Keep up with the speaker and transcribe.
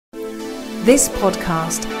This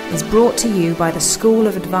podcast is brought to you by the School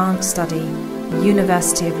of Advanced Study,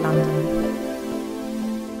 University of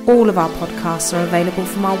London. All of our podcasts are available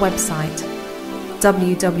from our website,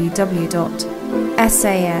 www.sas.ac.uk.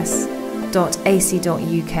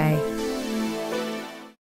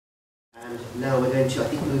 And now we're going to, I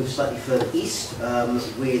think, move slightly further east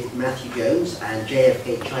with Matthew Jones and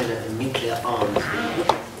JFK, China and Nuclear Arms.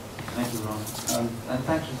 Thank you, Ron. And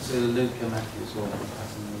thank you to Luke and Matthew as well.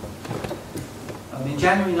 In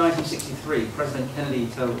January 1963, President Kennedy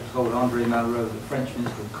told André Malraux, the French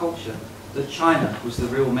Minister of Culture, that China was the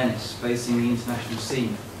real menace facing the international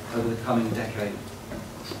scene over the coming decade.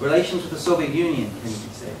 Relations with the Soviet Union,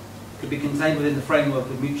 Kennedy said, could be contained within the framework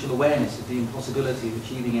of mutual awareness of the impossibility of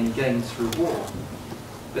achieving any gains through war.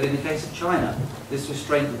 But in the case of China, this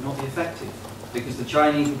restraint would not be effective, because the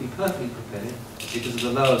Chinese would be perfectly prepared, because of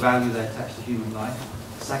the lower value they attach to human life,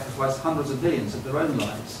 to sacrifice hundreds of millions of their own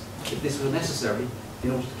lives, if this were necessary,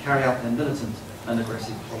 in order to carry out their militant and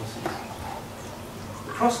aggressive policies.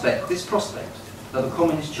 This prospect of a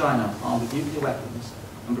communist China armed with nuclear weapons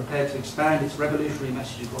and prepared to expand its revolutionary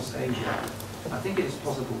message across Asia, I think it is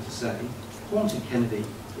possible to say, haunted Kennedy,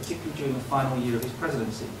 particularly during the final year of his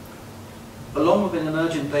presidency. Along with an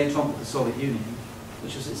emergent détente with the Soviet Union,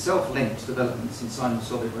 which was itself linked to developments in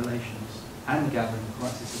Sino-Soviet relations and the gathering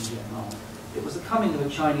crisis in Vietnam, it was the coming of a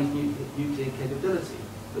Chinese nuclear capability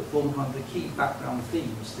that formed one of the key background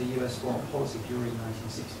themes to the US foreign policy during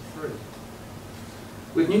 1963.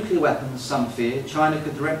 With nuclear weapons, some feared, China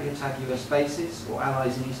could directly attack US bases or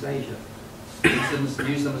allies in East Asia, use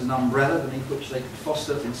them as an umbrella beneath which they could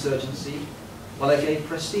foster insurgency, while they gave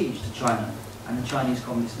prestige to China and the Chinese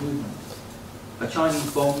Communist movement. A Chinese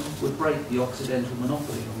bomb would break the Occidental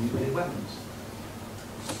monopoly on nuclear weapons.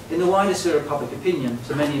 In the wider sphere of public opinion,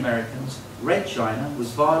 to many Americans, Red China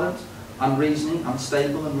was violent, unreasoning,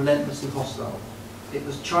 unstable and relentlessly hostile. It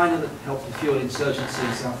was China that helped to fuel insurgency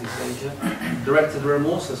in Southeast Asia, directed a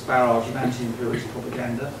remorseless barrage of anti-imperialist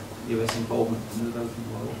propaganda, US involvement in the developing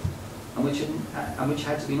world, and which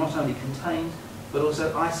had to be not only contained, but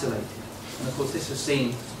also isolated. And of course this was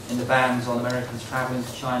seen in the bans on Americans travelling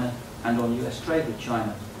to China and on US trade with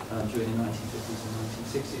China during the 1950s and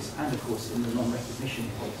 1960s, and of course in the non-recognition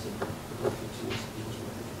policy towards the People's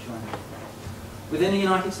Republic of China. Within the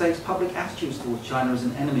United States, public attitudes towards China as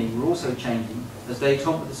an enemy were also changing as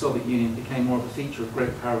détente with the Soviet Union became more of a feature of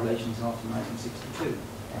great power relations after 1962.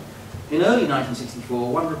 In early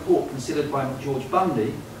 1964, one report considered by George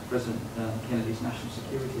Bundy, President Kennedy's national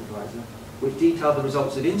security advisor, which detailed the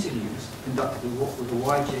results of interviews conducted with a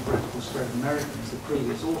wide geographical spread of Americans the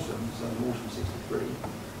previous autumn, so in autumn '63,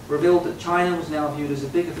 revealed that China was now viewed as a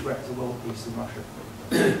bigger threat to world peace than Russia.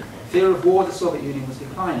 Fear of war with the Soviet Union was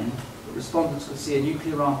declining, but respondents could see a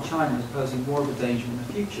nuclear-armed China as posing more of a danger in the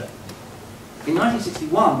future. In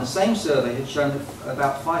 1961, the same survey had shown that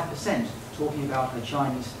about 5% talking about a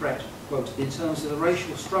Chinese threat, quote, in terms of a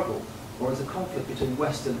racial struggle or as a conflict between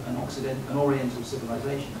Western and Oriental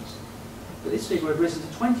civilizations. But this figure had risen to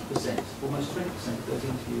 20%, almost 20% of those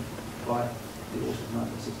interviewed by the autumn of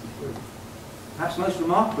 1963. Perhaps most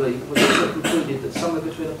remarkably, it was also concluded that somewhere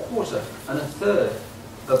between a quarter and a third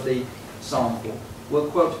of the sample were,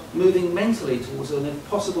 quote, moving mentally towards an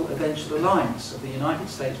possible eventual alliance of the United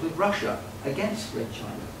States with Russia against Red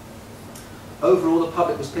China. Overall, the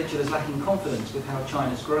public was pictured as lacking confidence with how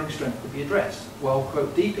China's growing strength could be addressed, while,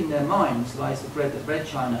 quote, deep in their minds lies the dread that Red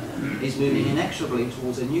China is moving inexorably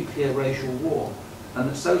towards a nuclear racial war, and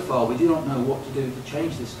that so far we do not know what to do to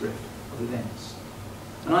change this drift of events.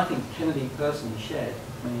 And I think Kennedy personally shared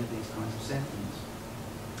many of these kinds of sentiments.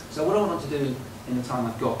 So what I want to do in the time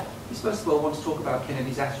I've got is first of all I want to talk about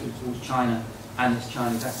Kennedy's attitude towards China and this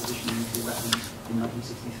Chinese acquisition of nuclear weapons in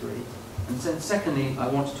 1963. And then secondly, I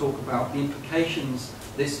want to talk about the implications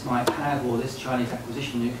this might have, or this Chinese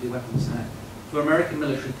acquisition of nuclear weapons had, for American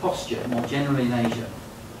military posture more generally in Asia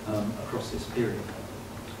across this period.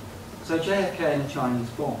 So JFK and the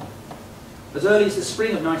Chinese bomb. As early as the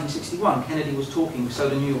spring of 1961, Kennedy was talking, so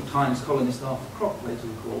the New York Times columnist Arthur Kropp later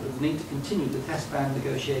recalled, of the need to continue the test ban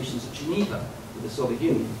negotiations at Geneva with the Soviet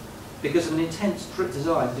Union because of an intense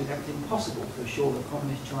desire to do everything possible to assure that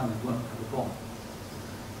communist China won't have a bomb.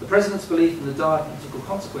 The President's belief in the dire political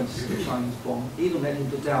consequences of the Chinese bomb even led him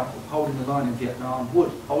to doubt that holding the line in Vietnam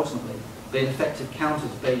would, ultimately, be an effective counter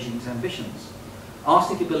to Beijing's ambitions.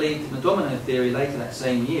 Asked if he believed in the domino theory later that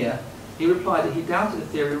same year, he replied that he doubted the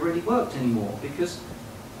theory really worked anymore because,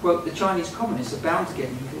 quote, the Chinese communists are bound to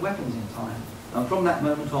get nuclear weapons in time, and from that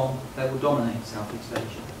moment on, they will dominate Southeast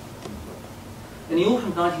Asia. In the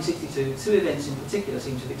autumn of 1962, two events in particular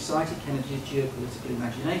seem to have excited Kennedy's geopolitical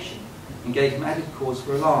imagination and gave him added cause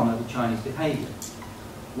for alarm over Chinese behaviour.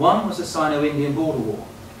 One was the Sino-Indian border war,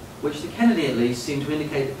 which to Kennedy at least seemed to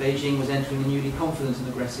indicate that Beijing was entering a newly confident and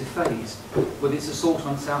aggressive phase, with its assault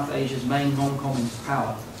on South Asia's main non-communist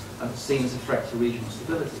power seen as a threat to regional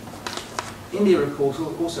stability. India, of course,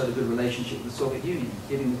 also had a good relationship with the Soviet Union,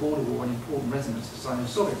 giving the border war an important resonance to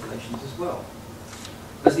Sino-Soviet relations as well.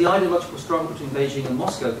 As the ideological struggle between Beijing and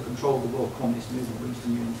Moscow for control of the world communist movement reached a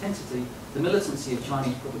new intensity, the militancy of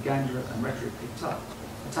Chinese propaganda and rhetoric picked up,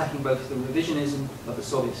 attacking both the revisionism of the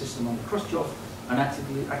Soviet system under Khrushchev and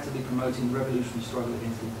actively promoting the revolutionary struggle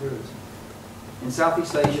against imperialism. In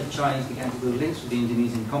Southeast Asia, the Chinese began to build links with the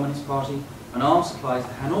Indonesian Communist Party, and arms supplies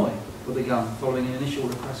to Hanoi were begun following an initial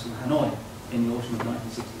request from Hanoi in the autumn of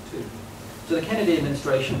 1962. To the Kennedy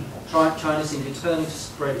administration, China seemed determined to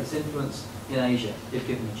spread its influence in Asia if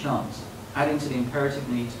given a chance, adding to the imperative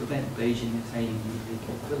need to prevent Beijing attaining nuclear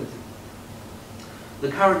capability.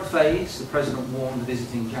 The current phase, the President warned the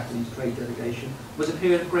visiting Japanese trade delegation, was a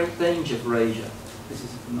period of great danger for Asia. This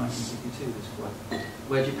is from 1962, this quote,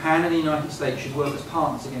 where Japan and the United States should work as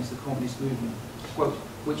partners against the communist movement, quote,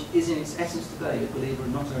 which is in its essence today a believer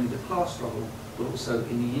in not only the class struggle, but also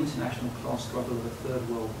in the international class struggle of a Third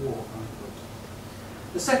World War, unquote.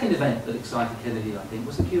 The second event that excited Kennedy, I think,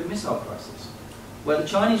 was the Cuban Missile Crisis, where the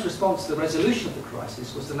Chinese response to the resolution of the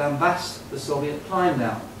crisis was to lambast the Soviet climb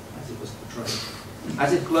down, as it was portrayed,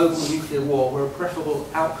 as if global nuclear war were a preferable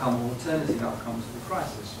outcome or alternative outcomes to the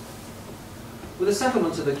crisis. With the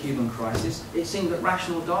settlement of the Cuban crisis, it seemed that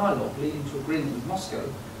rational dialogue leading to agreement with Moscow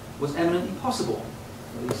was eminently possible,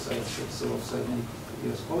 at least so many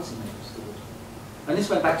US policymakers thought. And this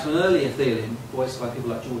went back to an earlier feeling, voiced by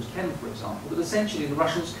people like George Kennan, for example, that essentially the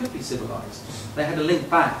Russians could be civilized. They had a link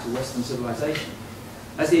back to Western civilization.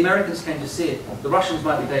 As the Americans came to see it, the Russians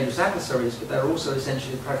might be dangerous adversaries, but they were also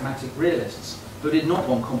essentially pragmatic realists who did not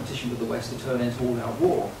want competition with the West to turn into all-out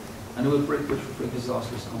war, and which would bring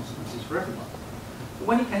disastrous consequences for everyone. But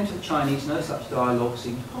when it came to the Chinese, no such dialogue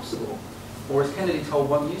seemed possible. Or as Kennedy told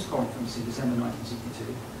one news conference in December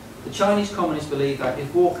 1962, the Chinese communists believe that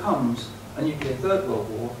if war comes, a nuclear Third World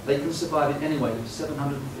War, they can survive it anyway with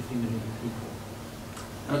 750 million people.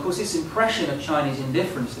 And of course this impression of Chinese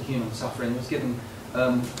indifference to human suffering was given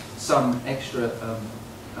some extra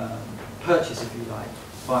purchase, if you like,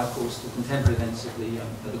 by, of course, the contemporary events of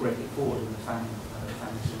the Great Leap Forward and the famine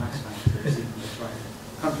and mass famine that we've seen in the Australian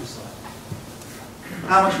countryside.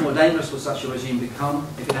 How much more dangerous would such a regime become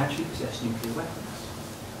if it actually possessed nuclear weapons?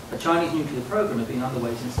 A Chinese nuclear program had been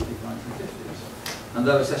underway since the mid-1950s, and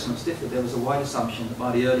though assessments differed, there was a wide assumption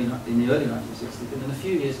that in the early 1960s, that in a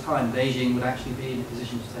few years' time, Beijing would actually be in a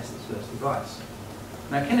position to test its first device.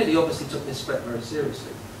 Now, Kennedy obviously took this threat very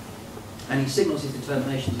seriously, and he signals his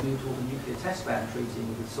determination to move toward a nuclear test ban treaty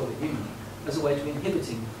with the Soviet Union as a way to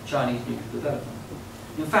inhibiting Chinese nuclear development.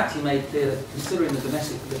 In fact, he made clear that considering the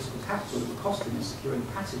domestic political capital it would cost him in securing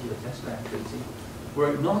passage of a test ban treaty,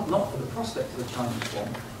 were it not for the prospect of a Chinese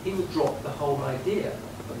bomb, he would drop the whole idea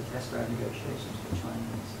of the test ban negotiations for the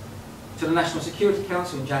Chinese. To the National Security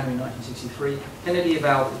Council in January 1963, Kennedy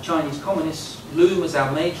avowed that the Chinese communists loom as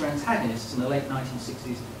our major antagonists in the late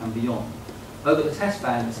 1960s and beyond. Over the test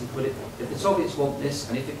ban, as he put it, if the Soviets want this,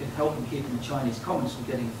 and if it can help in keeping the Chinese communists from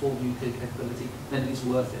getting full nuclear capability, then it is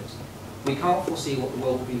worth it. We can't foresee what the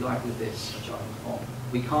world will be like with this, a Chinese bomb.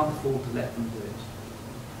 We can't afford to let them do it.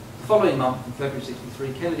 The following month, in February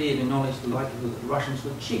 1963, Kennedy had acknowledged the likelihood that the Russians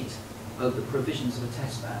would cheat over the provisions of a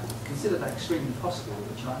test ban. Considered that extremely possible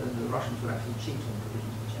that the Russians would actually cheat on the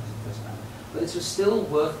provisions of a test ban. But this was still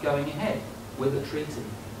worth going ahead with a treaty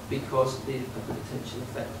because of the potential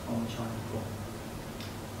effect on the Chinese bomb.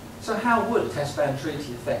 So how would a test ban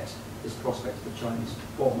treaty affect this prospect of a Chinese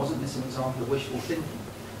bomb? Wasn't this an example of wishful thinking?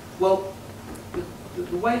 Well,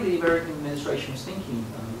 the way the American administration was thinking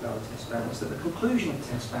about a test ban was that the conclusion of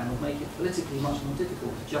the test ban would make it politically much more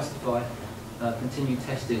difficult to justify continued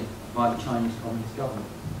testing by the Chinese Communist government.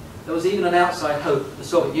 There was even an outside hope that the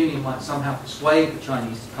Soviet Union might somehow persuade the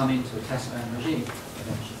Chinese to come into a test ban regime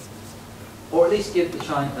eventually, or at least give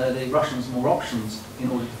the Russians more options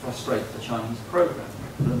in order to frustrate the Chinese program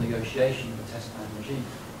for the negotiation of a test ban regime.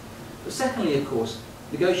 But secondly, of course,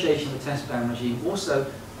 negotiation of a test ban regime also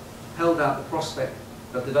held out the prospect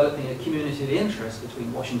of developing a community of interest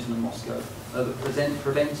between Washington and Moscow over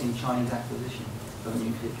preventing Chinese acquisition of a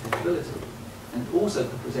nuclear capability, and also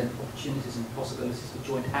could present opportunities and possibilities for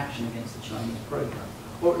joint action against the Chinese program,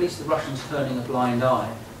 or at least the Russians turning a blind eye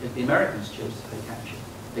if the Americans chose to take action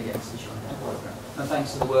against the Chinese program. And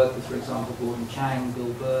thanks to the work of, for example, Gordon Chang,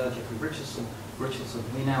 Bill Burr, Jeffrey Richardson,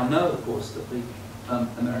 we now know, of course, that the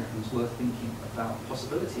Americans were thinking about the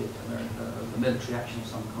possibility of a military action of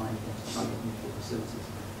some kind against Chinese nuclear facilities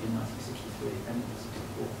in 1963 and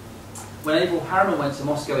 1964. When Averell Harriman went to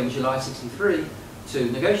Moscow in July 1963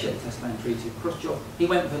 to negotiate the test ban treaty with Khrushchev, he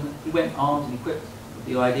went armed and equipped with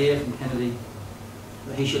the idea from Kennedy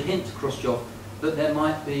that he should hint to Khrushchev that there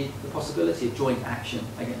might be the possibility of joint action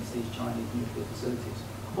against these Chinese nuclear facilities,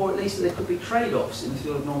 or at least that there could be trade-offs in the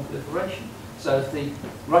field of non-proliferation. So if the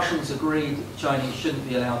Russians agreed that the Chinese shouldn't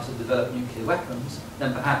be allowed to develop nuclear weapons,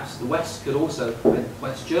 then perhaps the West could also prevent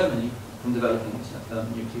West Germany from developing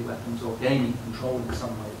nuclear weapons or gaining control in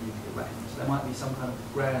some way of nuclear weapons. There might be some kind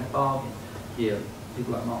of grand bargain here,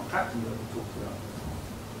 people like Mark Trachtenberg have talked about.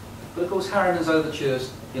 But of course Harriman's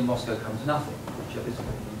overtures in Moscow come to nothing, which is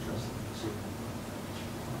very interesting to see.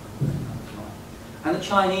 And the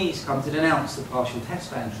Chinese come to denounce the partial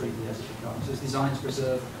test ban treaty as it becomes, as designed to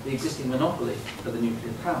preserve the existing monopoly of the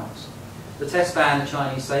nuclear powers. The test ban, the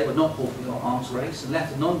Chinese say, would not halt the arms race and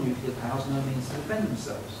left the non-nuclear powers no means to defend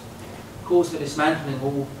themselves. Calls for dismantling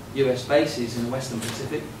all US bases in the Western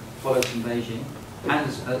Pacific followed from Beijing, and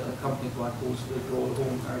is accompanied by calls for the withdrawal of all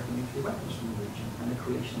American nuclear weapons from the region and the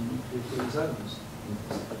creation of nuclear-free zones in the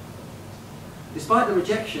Pacific. Despite the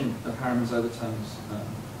rejection of Harriman's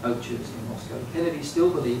overtures in Moscow, Kennedy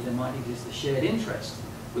still believed there might exist a shared interest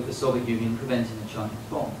with the Soviet Union preventing the Chinese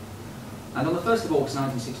bomb. And on the 1st of August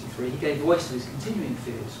 1963, he gave voice to his continuing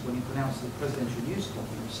fears when he pronounced at the presidential news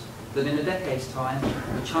conference that in a decade's time,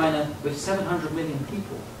 a China with 700 million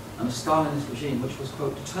people and a Stalinist regime which was,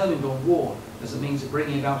 quote, determined on war as a means of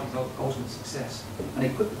bringing about its ultimate success and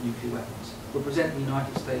equipped with nuclear weapons, would present the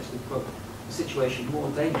United States with, quote, a situation more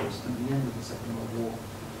dangerous than the end of the Second World War.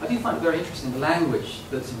 I do find it very interesting, the language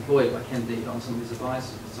that's employed by Kennedy on some of his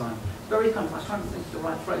advisors at the time. Very kind of, I was trying to think of the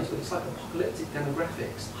right phrase, but it's like apocalyptic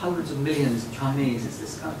demographics. Hundreds of millions of Chinese. It's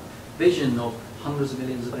this kind of vision of hundreds of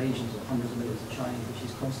millions of Asians or hundreds of millions of Chinese, which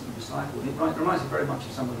is constantly recycled. It reminds me very much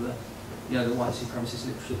of some of the, the white supremacist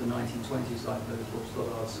literature of the 1920s, like those Rob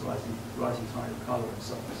Stollard's Rising Tide of Colour and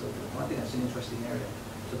so on and so forth. I think that's an interesting area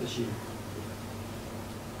to pursue.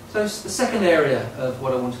 So the second area of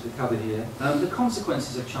what I wanted to cover here, the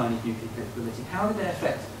consequences of Chinese nuclear capability. How did they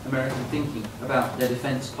affect American thinking about their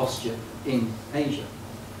defence posture in Asia?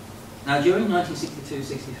 Now, during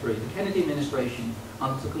 1962-63, the Kennedy administration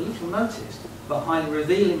undertook a little noticed but highly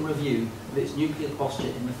revealing review of its nuclear posture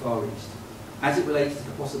in the Far East, as it related to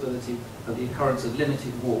the possibility of the occurrence of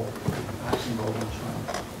limited war, perhaps involving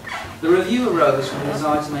China. The review arose from the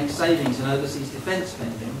desire to make savings in overseas defence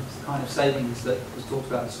spending, the kind of savings that was talked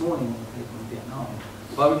about this morning on the paper in Vietnam,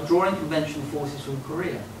 by withdrawing conventional forces from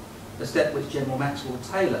Korea, a step which General Maxwell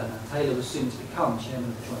Taylor, and Taylor was soon to become chairman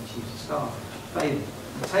of the Joint Chiefs of Staff, favoured.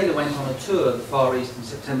 Taylor went on a tour of the Far East in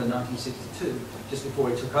September 1962, just before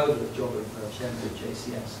he took over the job of chairman of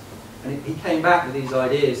JCS. And he came back with these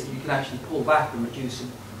ideas that you can actually pull back and reduce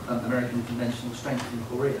American conventional strength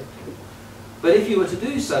in Korea. But if you were to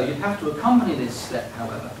do so, you'd have to accompany this step,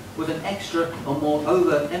 however, with an extra or more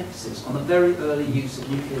overt emphasis on the very early use of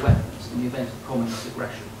nuclear weapons in the event of communist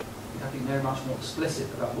aggression. You'd have to be very much more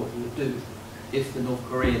explicit about what you would do if the North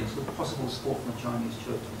Koreans, with possible support from the Chinese,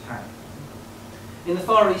 chose to attack. In the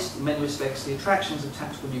Far East, in many respects, the attractions of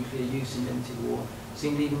tactical nuclear use in limited war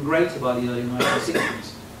seemed even greater by the early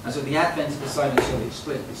 1960s. As with the advent of the Sino-Soviet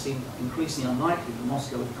split, it seemed increasingly unlikely that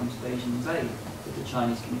Moscow would come to Beijing's aid if the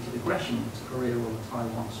Chinese committed aggression into Korea or the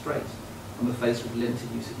Taiwan Strait and were faced with limited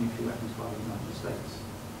use of nuclear weapons by the United States.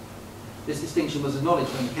 This distinction was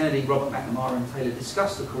acknowledged when Kennedy, Robert McNamara and Taylor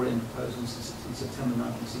discussed the Korean proposals in September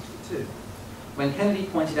 1962. When Kennedy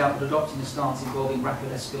pointed out that adopting a stance involving rapid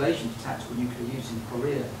escalation to tactical nuclear use in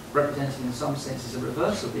Korea, representing in some senses a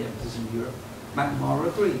reversal of the emphasis in Europe, McNamara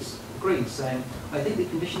agreed, saying, I think the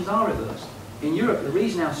conditions are reversed. In Europe, the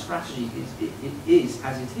reason our strategy is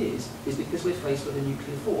as it is because we're faced with a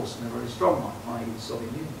nuclear force, and a very strong one, i.e. the Soviet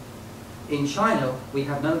Union. In China, we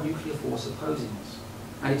have no nuclear force opposing us.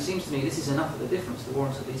 And it seems to me this is enough of a difference to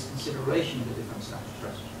warrant at least consideration of a different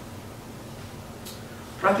strategy.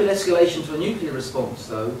 Rapid escalation to a nuclear response,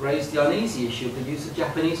 though, raised the uneasy issue of the use of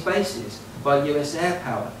Japanese bases by US air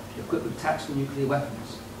power equipped with tactical nuclear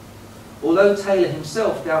weapons. Although Taylor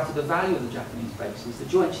himself doubted the value of the Japanese bases, the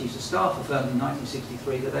Joint Chiefs of Staff affirmed in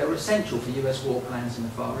 1963 that they were essential for US war plans in the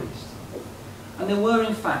Far East. And there were,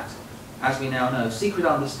 in fact, as we now know, secret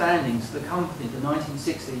understandings that accompanied the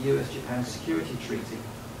 1960 US-Japan Security Treaty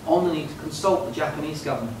on the need to consult the Japanese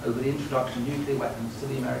government over the introduction of nuclear weapons to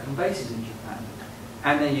the American bases in Japan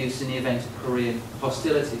and their use in the event of Korean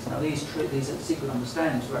hostilities. Now, these secret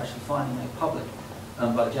understandings were actually finally made public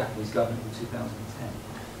by the Japanese government in 2010.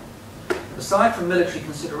 Aside from military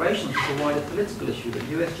considerations, there's a wider political issue that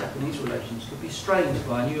US-Japanese relations could be strained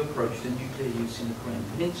by a new approach to nuclear use in the Korean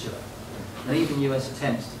Peninsula, and even US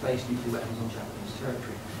attempts to base nuclear weapons on Japanese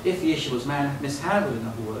territory. If the issue was mishandled, in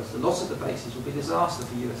other words, the loss of the bases would be a disaster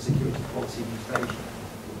for US security policy in East Asia.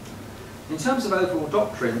 In terms of overall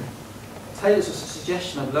doctrine, Taylor's was a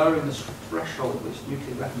suggestion of lowering the threshold at which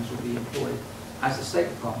nuclear weapons would be employed, as the State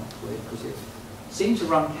Department puts it, seemed to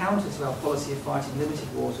run counter to our policy of fighting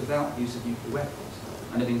limited wars without use of nuclear weapons,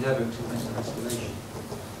 and of endeavouring to prevent their escalation.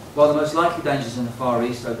 While the most likely dangers in the Far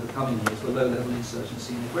East over the coming years were low-level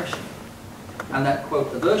insurgency and aggression, and that,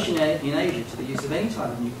 quote, aversion in Asia to the use of any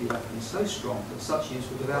type of nuclear weapon is so strong that such use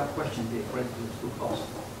would without question be at great political cost,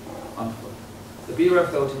 unquote. The Bureau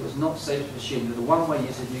felt it was not safe to assume that a one-way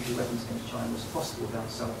use of nuclear weapons against China was possible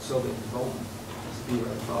without Soviet involvement, as the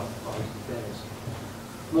Bureau advised affairs.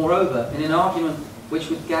 Moreover, in an argument which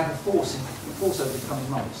would gather force over the coming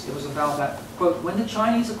months, it was about that, quote, when the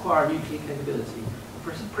Chinese acquire nuclear capability,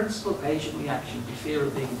 the principal Asian reaction would be fear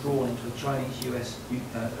of being drawn into a Chinese-US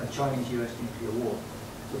nuclear war.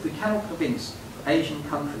 If we cannot convince Asian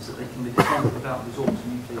countries that they can be defended without resort to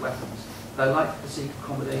nuclear weapons, they are likely to seek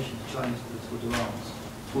accommodation to Chinese political demands.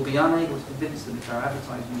 We'll be unable to convince them if our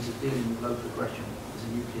advertised means of dealing with local aggression is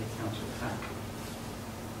a nuclear counter-attack.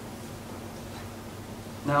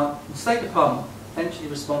 Now, the State Department eventually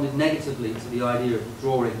responded negatively to the idea of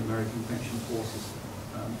withdrawing American conventional forces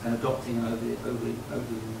and adopting an overly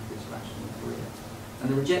nuclear strategy in Korea.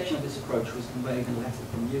 And the rejection of this approach was conveyed in a letter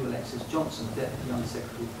from U. Alexis Johnson, Deputy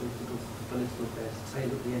Undersecretary for Political Affairs to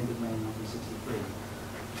Taylor at the end of May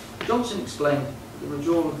 1963. Johnson explained that the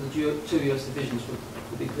withdrawal of the two US divisions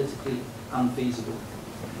would be politically unfeasible,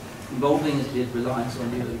 involving, as it did, reliance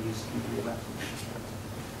on the early use of nuclear weapons.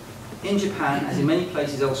 In Japan, as in many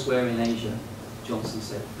places elsewhere in Asia, Johnson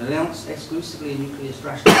said, announced exclusively a nuclear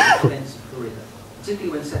strategy in defense of Korea,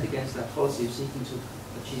 particularly when set against our policy of seeking to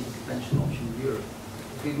achieve a conventional option in Europe,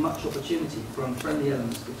 would give much opportunity for unfriendly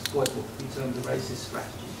elements to exploit what could be termed a racist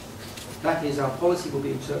strategy. That is, our policy will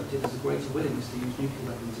be interpreted as a greater willingness to use nuclear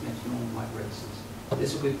weapons against non-white races.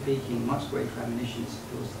 This will be peaking much greater ammunition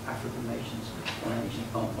towards African nations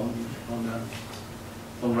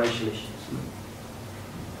on racial issues.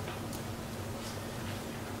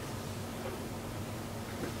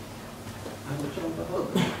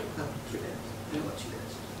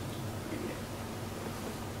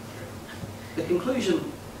 The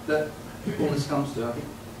conclusion that all this comes to, I think,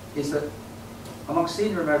 is that amongst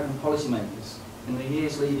senior American policymakers in the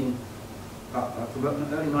years leading up from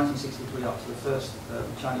early 1963 up to the first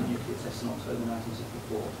Chinese nuclear test in October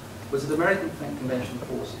 1964, was that American conventional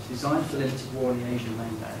forces designed for limited war in the Asian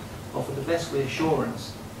mainland offered the best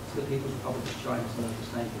reassurance to the People's Republic of China's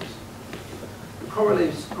nervous neighbours. The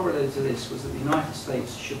corollary to this was that the United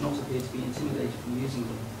States should not appear to be intimidated from using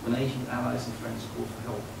them when Asian allies and friends called for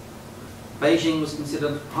help. Beijing was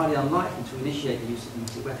considered highly unlikely to initiate the use of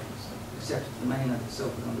nuclear weapons, except if the mainland itself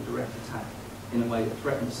was under direct attack in a way that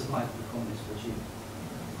threatened the survival of the communist regime.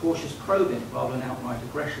 Cautious probing rather than outright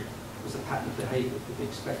aggression was the pattern of behaviour that could be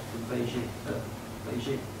expected from Beijing,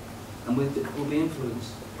 and will be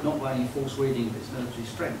influenced not by any false reading of its military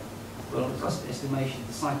strength, but on its estimation of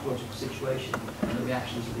the psychological situation and the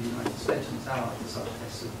reactions of the United States and its allies to such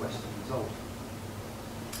tests of Western result.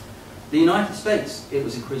 The United States, it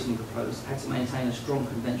was increasingly proposed, had to maintain a strong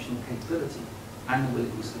conventional capability and the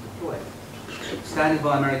willingness to deploy it. Standing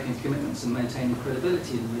by American commitments and maintaining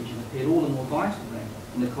credibility in the region appeared all the more vital then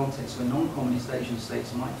in the context where non-communist Asian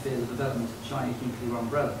states might fear the development of the Chinese nuclear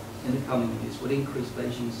umbrella in the coming years would increase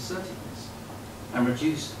Beijing's assertiveness and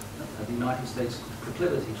reduce the United States'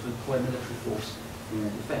 proclivity to employ military force in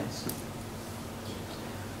their defence.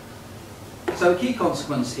 So a key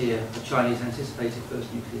consequence here of Chinese anticipated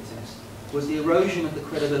first nuclear test was the erosion of the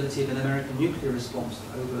credibility of an American nuclear response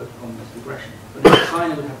to overt communist aggression, but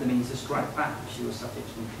China would have the means to strike back if she was subject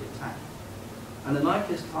to nuclear attack. And the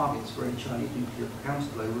likeliest targets for any Chinese nuclear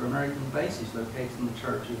counterblow were American bases located in the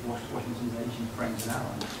territory of Washington's Asian friends and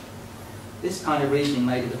allies. This kind of reasoning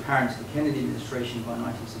made it apparent to the Kennedy administration by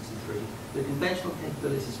 1963 that conventional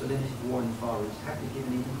capabilities for limited war in the Far East had to be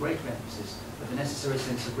given even greater emphasis, that the necessary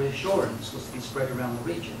sense of reassurance was to be spread around the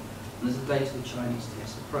region, and as the date of the Chinese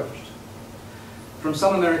test approached. From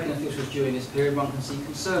some American officials during this period, one can see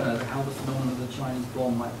concern over how the phenomenon of the Chinese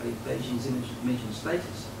bomb might play Beijing's image and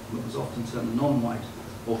status, what was often termed the non-white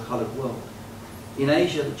or coloured world. In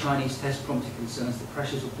Asia, the Chinese test prompted concerns that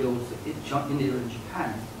pressures would build for India and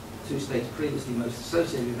Japan, two states previously most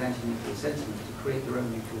associated with anti-nuclear sentiment, to create their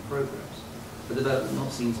own nuclear programs, a development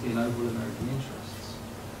not seen to be in overall American interests.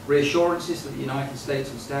 Reassurances that the United States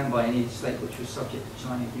would stand by any state which was subject to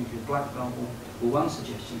Chinese nuclear blackmail were one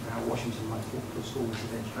suggestion for how Washington might forestall this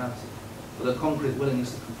eventuality, but a concrete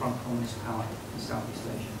willingness to confront communist power in Southeast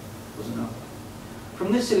Asia was another.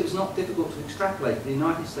 From this, it was not difficult to extrapolate that the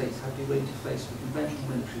United States had to be willing to face with conventional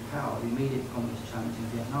military power the immediate communist challenge in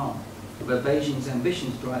Vietnam, where Beijing's ambition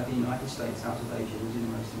to drive the United States out of Asia was in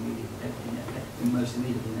most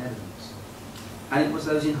immediate in evidence. And it was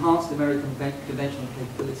those enhanced American conventional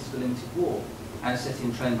capabilities for limited war, as set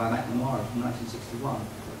in train by McNamara from 1961,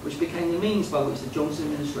 which became the means by which the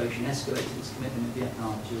Johnson administration escalated its commitment in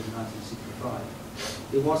Vietnam during 1965.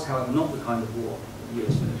 It was, however, not the kind of war that the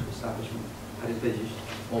US military establishment had envisaged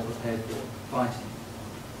or prepared for fighting.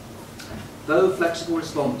 Though flexible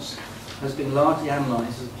response has been largely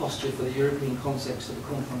analysed as a posture for the European context of a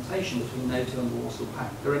confrontation between NATO and the Warsaw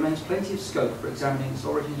Pact, there remains plenty of scope for examining its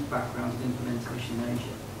origins, background and implementation in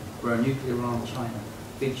Asia, where a nuclear-armed China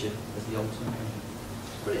featured as the ultimate aim.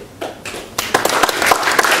 Brilliant.